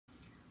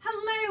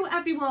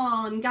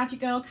everyone,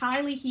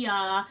 GadgetGirlKylie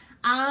here,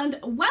 and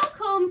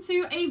welcome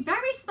to a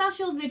very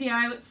special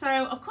video.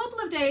 So a couple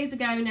of days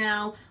ago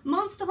now,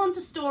 Monster Hunter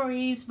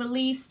Stories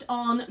released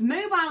on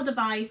mobile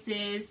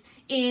devices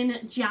in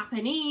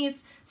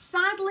Japanese.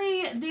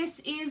 Sadly,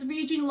 this is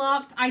region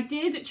locked. I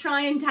did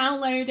try and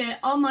download it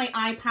on my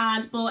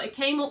iPad, but it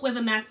came up with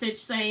a message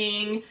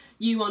saying,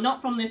 you are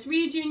not from this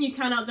region, you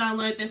cannot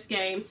download this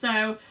game.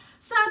 So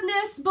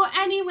sadness, but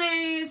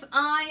anyways,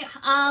 I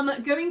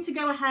am going to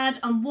go ahead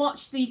and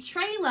watch the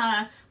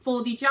trailer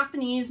for the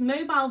Japanese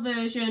mobile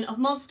version of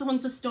Monster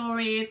Hunter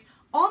Stories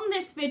on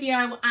this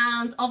video,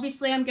 and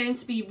obviously I'm going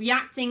to be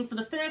reacting for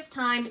the first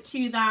time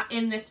to that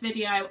in this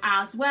video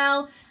as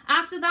well.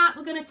 After that,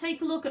 we're going to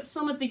take a look at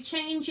some of the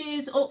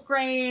changes,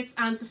 upgrades,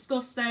 and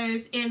discuss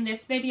those in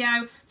this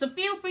video. So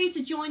feel free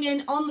to join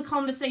in on the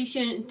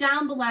conversation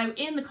down below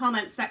in the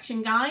comments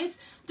section, guys.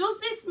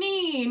 Does this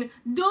mean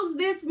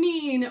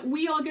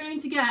we are going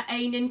to get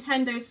a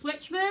Nintendo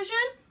Switch version?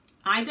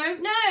 I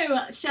don't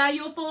know. Share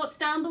your thoughts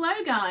down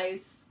below,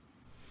 guys.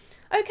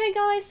 Okay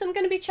guys, so I'm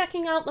going to be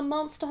checking out the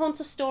Monster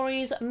Hunter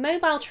Stories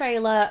mobile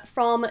trailer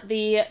from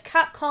the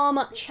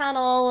Capcom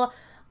channel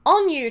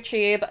on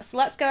YouTube. So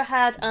let's go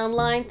ahead and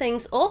line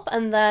things up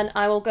and then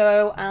I will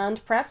go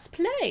and press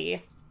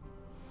play.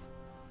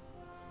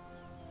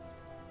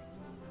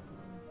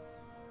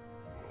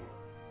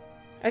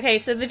 Okay,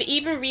 so they've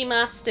even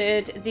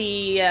remastered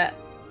the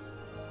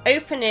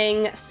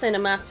opening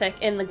cinematic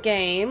in the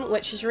game,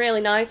 which is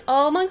really nice.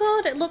 Oh my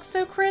god, it looks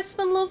so crisp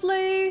and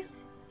lovely.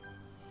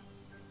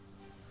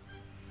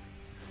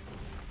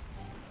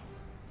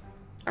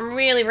 I'm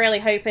really, really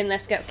hoping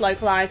this gets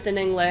localized in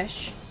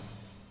English.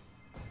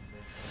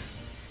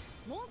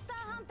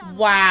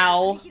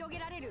 Wow.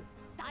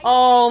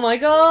 Oh my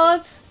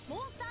god.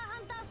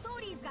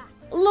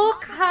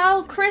 Look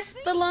how crisp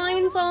the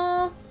lines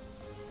are.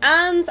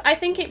 And I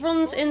think it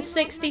runs in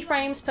 60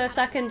 frames per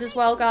second as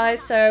well,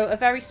 guys, so a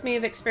very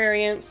smooth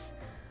experience.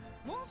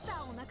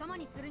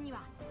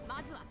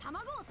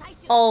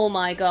 Oh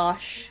my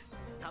gosh.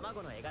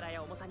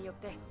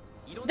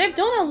 They've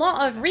done a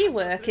lot of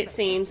rework, it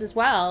seems, as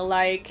well.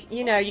 Like,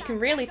 you know, you can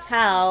really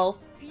tell.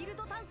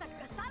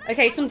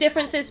 Okay, some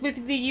differences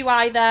with the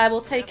UI there.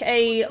 We'll take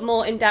a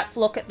more in-depth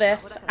look at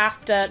this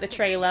after the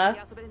trailer.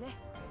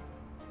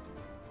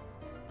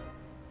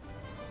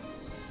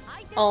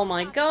 Oh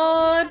my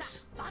god.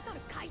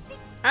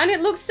 And it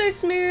looks so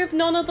smooth.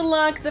 None of the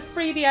lag the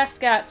 3DS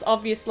gets,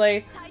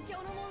 obviously.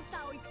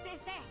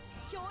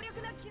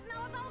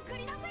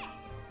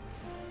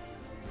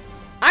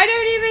 I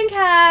don't even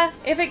care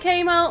if it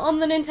came out on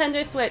the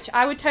Nintendo Switch.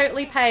 I would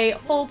totally pay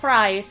full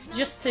price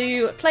just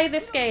to play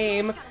this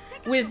game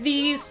with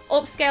these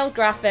upscaled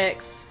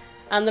graphics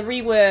and the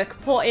rework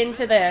put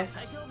into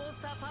this.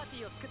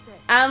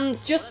 And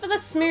just for the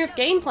smooth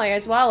gameplay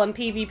as well and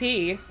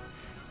PvP.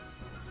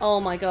 Oh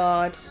my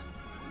god.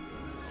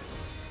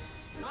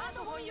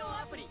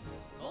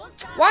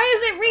 Why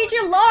is it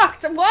region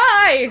locked?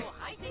 Why?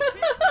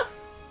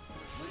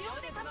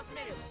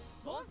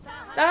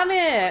 Damn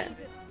it.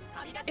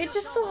 It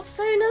just looks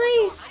so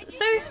nice,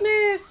 so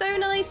smooth, so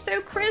nice, so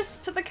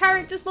crisp. The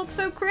characters look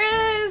so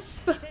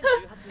crisp.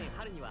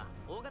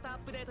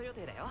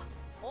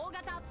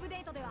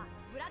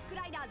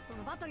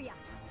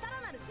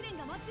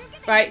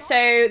 Right,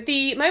 so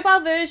the mobile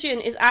version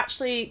is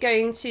actually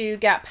going to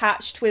get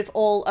patched with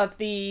all of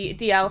the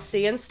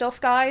DLC and stuff,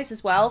 guys,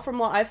 as well, from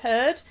what I've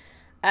heard.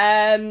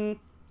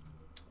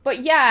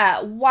 But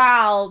yeah,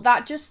 wow,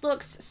 that just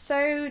looks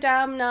so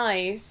damn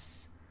nice.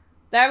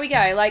 There we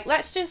go. Like,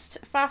 let's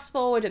just fast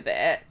forward a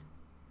bit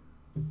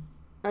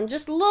and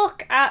just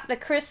look at the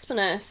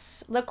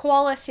crispness, the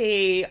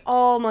quality.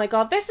 Oh my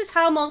god, this is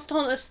how Monster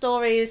Hunter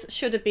Stories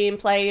should have been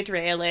played,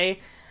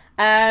 really.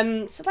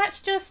 So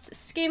let's just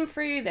skim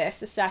through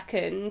this a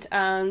second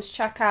and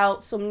check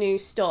out some new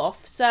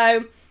stuff.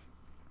 So,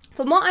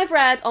 from what I've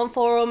read on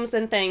forums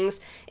and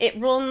things, it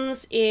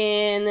runs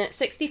in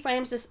 60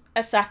 frames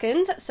a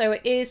second, so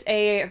it is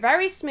a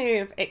very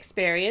smooth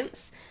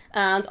experience.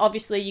 And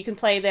obviously you can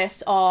play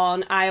this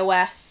on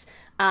iOS,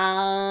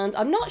 and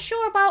I'm not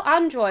sure about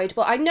Android,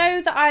 but I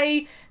know that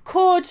I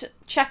could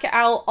check it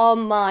out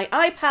on my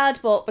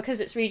iPad, but because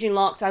it's region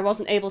locked, I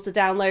wasn't able to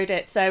download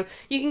it, so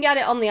you can get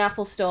it on the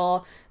Apple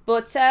Store.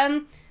 But,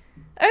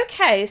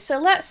 okay, so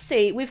let's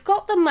see. We've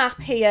got the map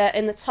here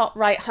in the top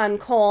right-hand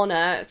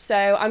corner,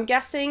 so I'm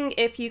guessing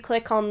if you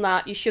click on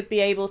that, you should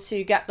be able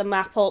to get the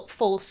map up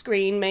full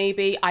screen,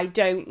 maybe. I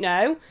don't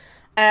know.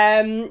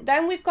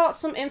 Then we've got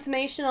some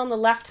information on the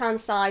left-hand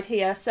side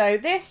here. So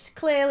this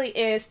clearly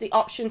is the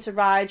option to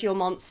ride your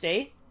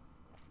Monstie.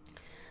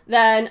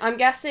 Then I'm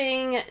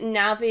guessing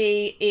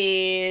Navi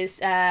is,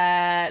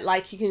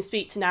 like you can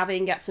speak to Navi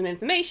and get some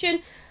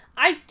information.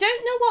 I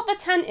don't know what the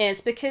tent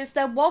is because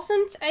there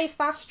wasn't a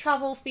fast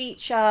travel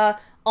feature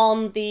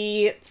on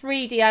the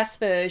 3DS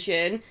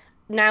version.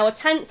 Now a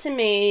tent to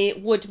me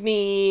would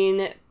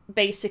mean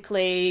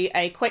basically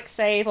a quick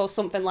save or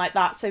something like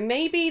that. So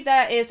maybe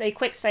there is a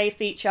quick save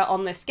feature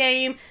on this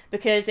game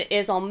because it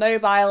is on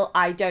mobile.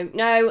 I don't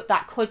know.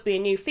 That could be a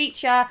new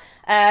feature.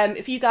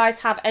 If you guys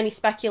have any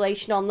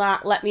speculation on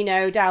that, let me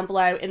know down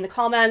below in the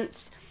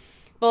comments.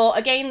 But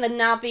again, the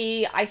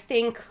Navi, I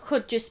think,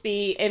 could just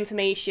be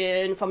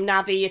information from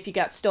Navi if you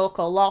get stuck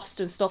or lost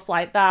and stuff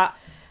like that.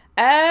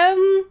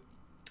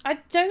 I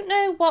don't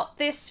know what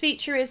this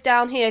feature is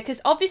down here,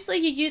 because obviously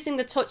you're using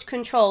the touch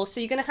control, so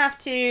you're going to have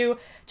to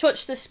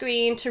touch the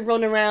screen to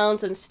run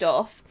around and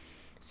stuff.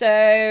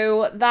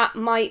 So that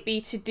might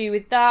be to do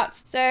with that.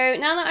 So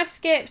now that I've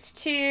skipped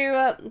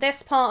to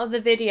this part of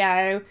the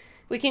video,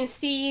 we can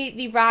see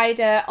the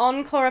rider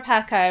on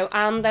Korapeko,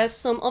 and there's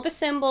some other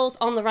symbols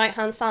on the right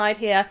hand side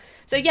here.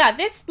 So yeah,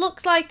 this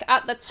looks like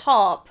at the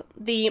top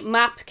the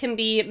map can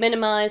be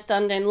minimized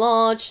and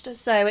enlarged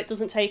so it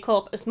doesn't take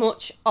up as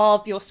much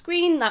of your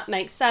screen. That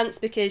makes sense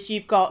because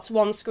you've got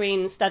one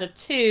screen instead of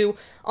two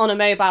on a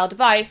mobile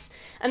device.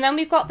 And then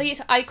we've got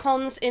these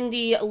icons in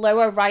the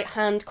lower right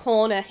hand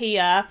corner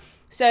here.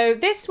 So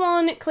this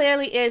one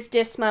clearly is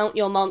dismount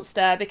your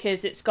monster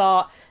because it's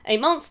got a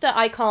monster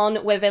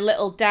icon with a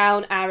little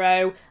down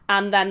arrow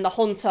and then the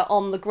hunter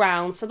on the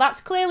ground. So that's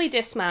clearly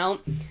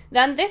dismount.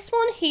 Then this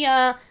one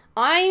here,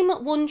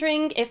 I'm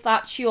wondering if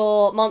that's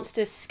your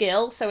monster's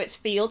skill. So it's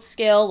field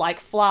skill like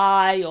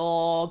fly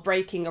or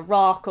breaking a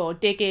rock or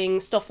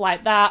digging, stuff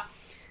like that.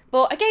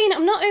 But again,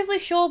 I'm not overly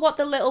sure what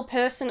the little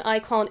person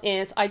icon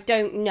is. I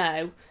don't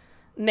know.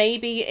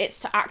 Maybe it's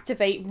to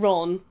activate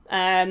run.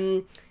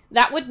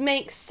 That would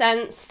make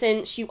sense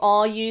since you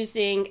are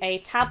using a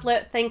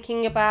tablet.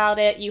 Thinking about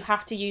it, you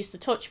have to use the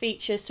touch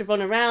features to run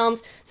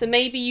around. So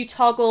maybe you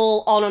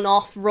toggle on and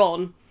off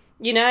run,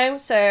 you know?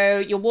 So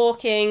you're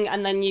walking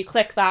and then you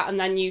click that and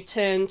then you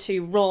turn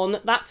to run.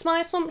 That's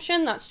my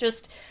assumption. That's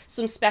just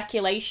some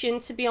speculation,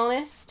 to be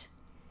honest.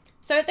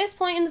 So at this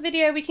point in the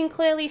video, we can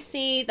clearly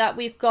see that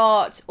we've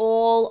got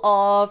all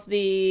of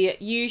the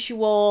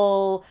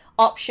usual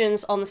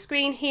options on the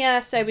screen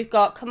here. So we've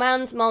got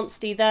command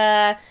monster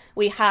there,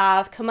 we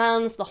have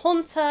commands the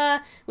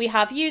hunter, we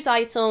have use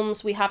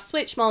items, we have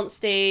switch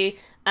monster,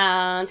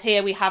 and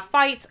here we have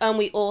fight, and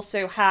we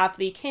also have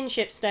the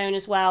kinship stone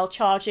as well,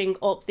 charging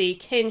up the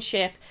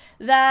kinship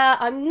there.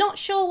 I'm not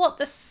sure what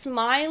the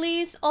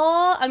smileys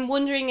are. I'm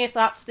wondering if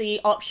that's the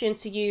option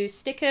to use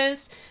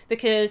stickers,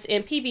 because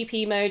in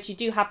PvP mode you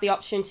do have the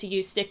option to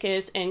use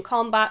stickers in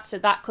combat, so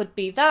that could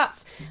be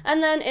that.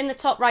 And then in the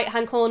top right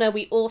hand corner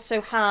we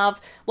also have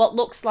what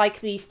looks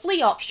like the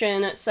flee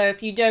option, so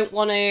if you don't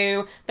want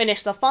to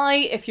finish the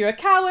fight, if you're a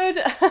coward,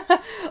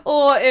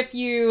 or if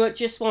you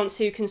just want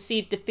to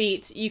concede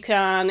defeat, you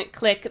can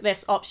click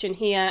this option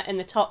here in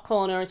the top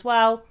corner as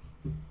well.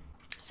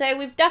 So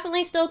we've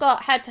definitely still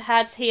got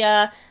head-to-heads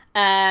here,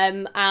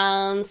 and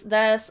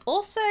there's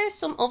also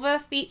some other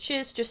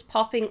features just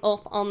popping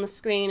up on the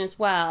screen as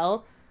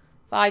well.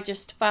 If I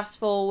just fast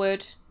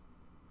forward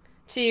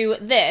to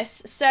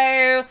this.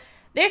 So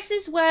this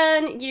is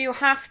when you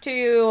have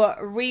to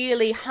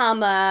really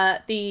hammer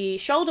the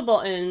shoulder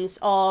buttons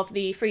of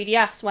the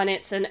 3DS when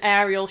it's an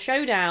aerial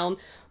showdown.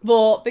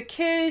 But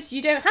because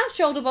you don't have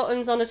shoulder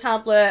buttons on a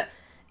tablet,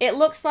 it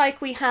looks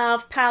like we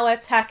have power,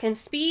 tech, and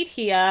speed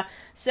here.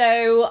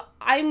 So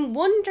I'm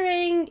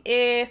wondering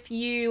if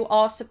you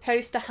are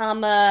supposed to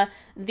hammer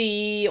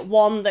the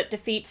one that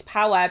defeats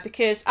power,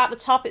 because at the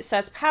top it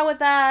says power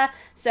there.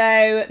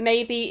 So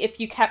maybe if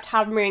you kept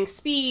hammering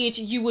speed,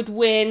 you would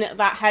win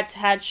that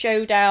head-to-head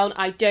showdown.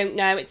 I don't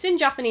know. It's in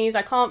Japanese.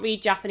 I can't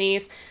read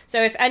Japanese.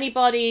 So if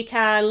anybody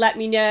can let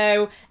me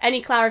know any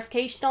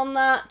clarification on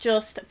that,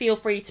 just feel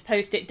free to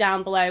post it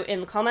down below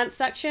in the comments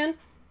section.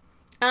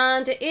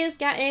 And it is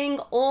getting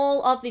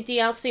all of the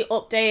DLC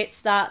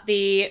updates that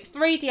the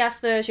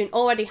 3DS version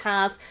already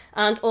has,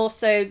 and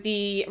also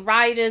the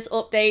Riders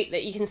update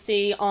that you can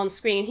see on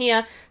screen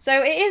here.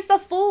 So it is the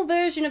full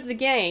version of the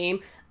game,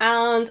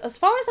 and as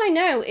far as I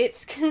know,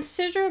 it's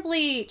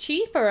considerably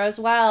cheaper as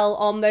well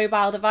on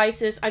mobile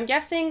devices. I'm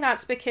guessing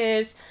that's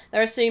because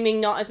they're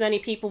assuming not as many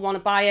people want to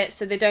buy it,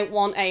 so they don't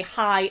want a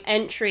high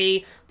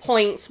entry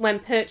point when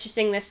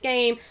purchasing this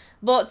game.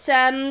 But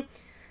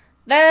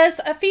there's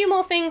a few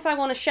more things I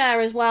want to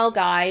share as well,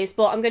 guys,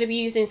 but I'm going to be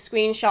using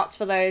screenshots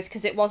for those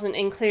because it wasn't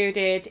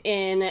included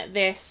in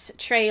this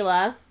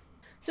trailer.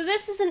 So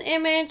this is an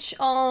image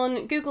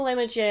on Google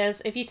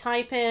Images. If you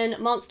type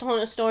in Monster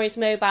Hunter Stories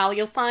Mobile,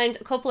 you'll find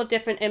a couple of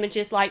different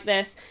images like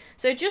this.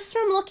 So just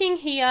from looking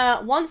here,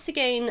 once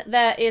again,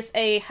 there is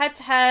a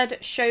head-to-head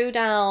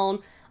showdown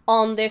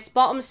on this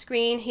bottom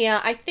screen here.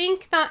 I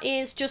think that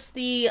is just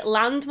the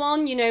land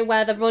one, you know,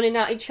 where they're running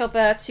at each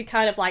other to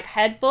kind of like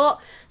headbutt.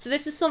 So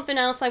this is something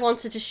else I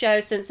wanted to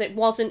show since it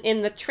wasn't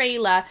in the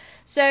trailer.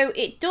 So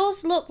it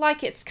does look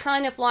like it's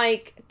kind of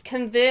like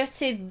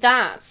converted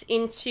that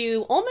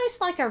into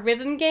almost like a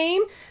rhythm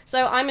game.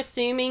 So I'm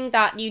assuming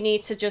that you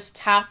need to just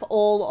tap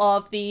all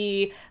of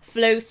the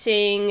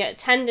floating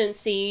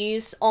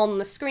tendencies on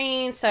the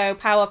screen. So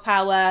power,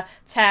 power,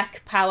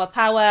 tech, power,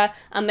 power,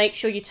 and make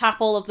sure you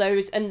tap all of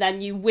those and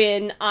then you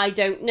win. I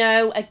don't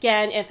know.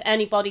 Again, if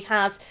anybody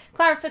has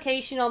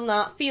clarification on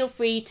that, feel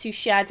free to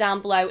share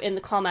down below in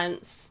the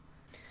comments.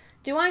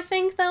 Do I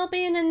think there'll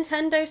be a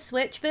Nintendo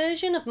Switch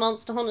version of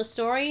Monster Hunter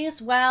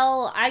Stories?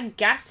 Well, I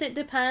guess it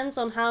depends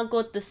on how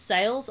good the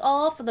sales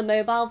are for the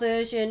mobile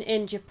version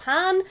in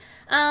Japan,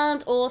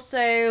 and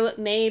also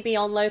maybe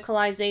on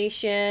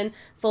localization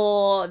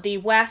for the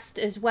West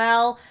as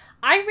well.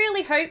 I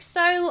really hope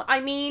so.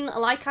 I mean,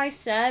 like I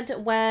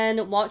said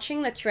when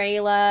watching the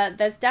trailer,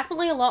 there's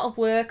definitely a lot of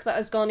work that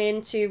has gone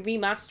into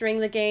remastering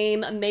the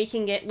game,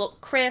 making it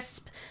look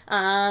crisp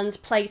and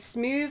play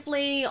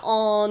smoothly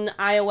on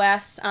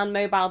iOS and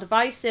mobile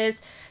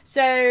devices.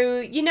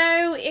 So, you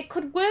know, it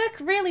could work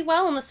really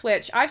well on the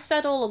Switch. I've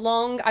said all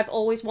along, I've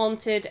always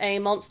wanted a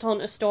Monster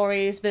Hunter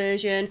Stories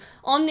version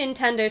on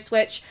Nintendo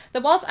Switch.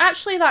 There was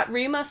actually that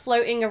rumour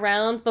floating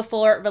around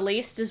before it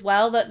released as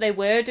well that they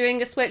were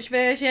doing a Switch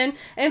version.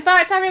 In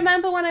fact, I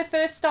remember when I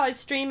first started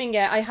streaming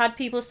it, I had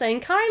people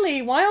saying,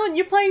 Kylie, why aren't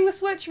you playing the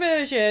Switch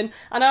version?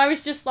 And I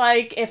was just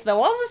like, if there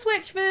was a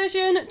Switch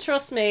version,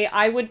 trust me,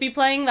 I would be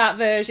playing that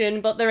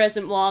version, but there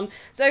isn't one.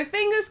 So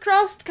fingers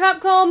crossed,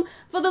 Capcom,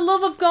 for the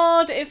love of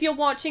God, if you're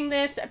watching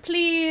this,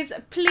 please,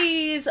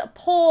 please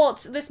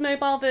port this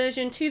mobile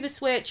version to the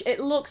Switch. It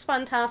looks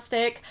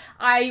fantastic.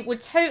 I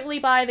would totally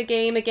buy the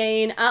game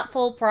again at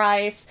full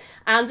price,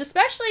 and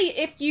especially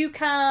if you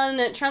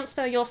can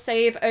transfer your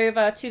save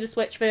over to the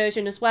Switch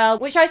version as well,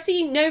 which I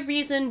see no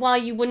reason why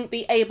you wouldn't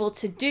be able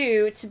to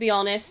do, to be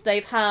honest.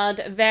 They've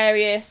had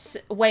various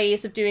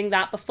ways of doing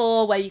that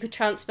before, where you could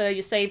transfer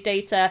your save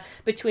data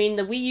between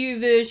the Wii U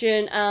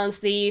version and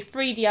the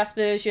 3DS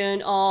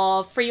version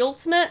of Free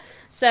Ultimate.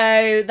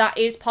 So that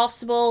is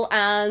possible,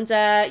 and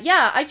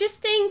yeah, I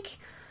just think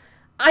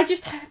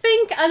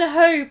and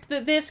hope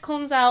that this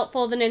comes out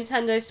for the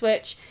Nintendo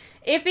Switch.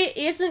 If it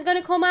isn't going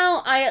to come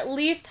out, I at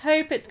least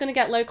hope it's going to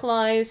get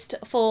localized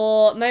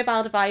for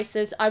mobile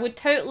devices. I would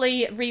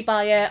totally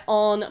rebuy it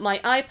on my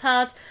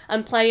iPad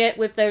and play it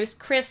with those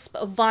crisp,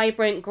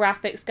 vibrant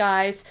graphics,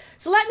 guys.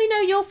 So let me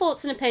know your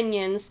thoughts and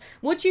opinions.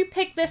 Would you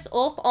pick this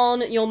up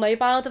on your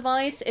mobile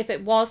device if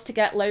it was to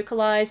get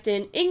localized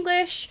in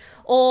English?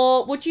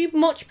 Or would you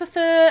much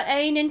prefer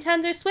a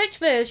Nintendo Switch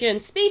version?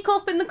 Speak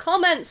up in the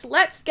comments.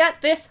 Let's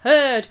get this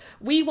heard.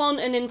 We want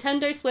a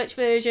Nintendo Switch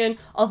version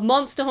of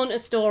Monster Hunter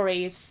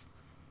Stories.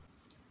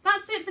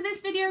 That's it for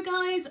this video,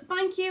 guys.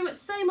 Thank you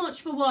so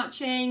much for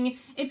watching.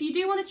 If you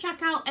do want to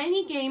check out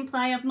any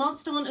gameplay of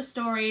Monster Hunter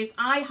Stories,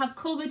 I have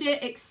covered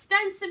it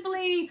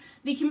extensively,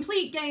 the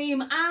complete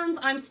game, and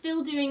I'm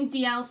still doing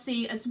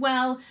DLC as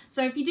well.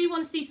 So if you do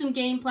want to see some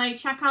gameplay,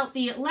 check out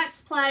the Let's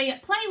Play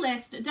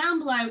playlist down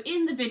below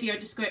in the video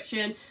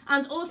description.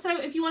 And also,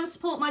 if you want to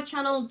support my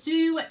channel,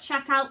 do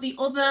check out the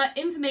other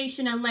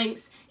information and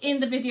links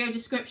in the video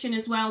description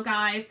as well,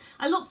 guys.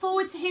 I look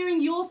forward to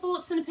hearing your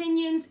thoughts and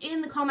opinions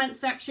in the comments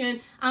section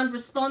and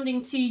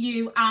responding to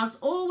you as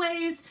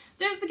always.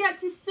 Don't forget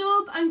to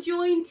sub and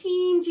join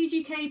Team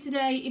GGK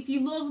today if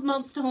you love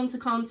Monster Hunter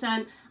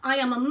content. I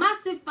am a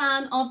massive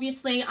fan,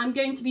 obviously. I'm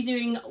going to be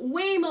doing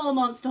way more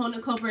Monster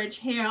Hunter coverage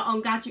here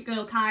on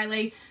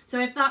GadgetGirlKylie. So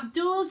if that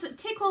does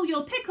tickle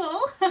your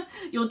pickle,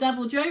 your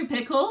Devil Joe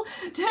pickle,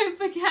 don't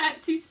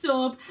forget to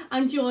sub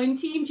and join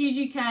Team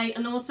GGK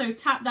and also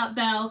tap that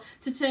bell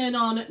to turn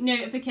on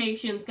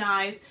notifications,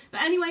 guys.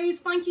 But anyways,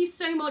 thank you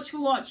so much for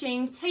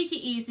watching. Take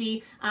it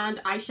easy and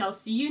I shall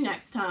see you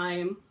next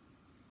time.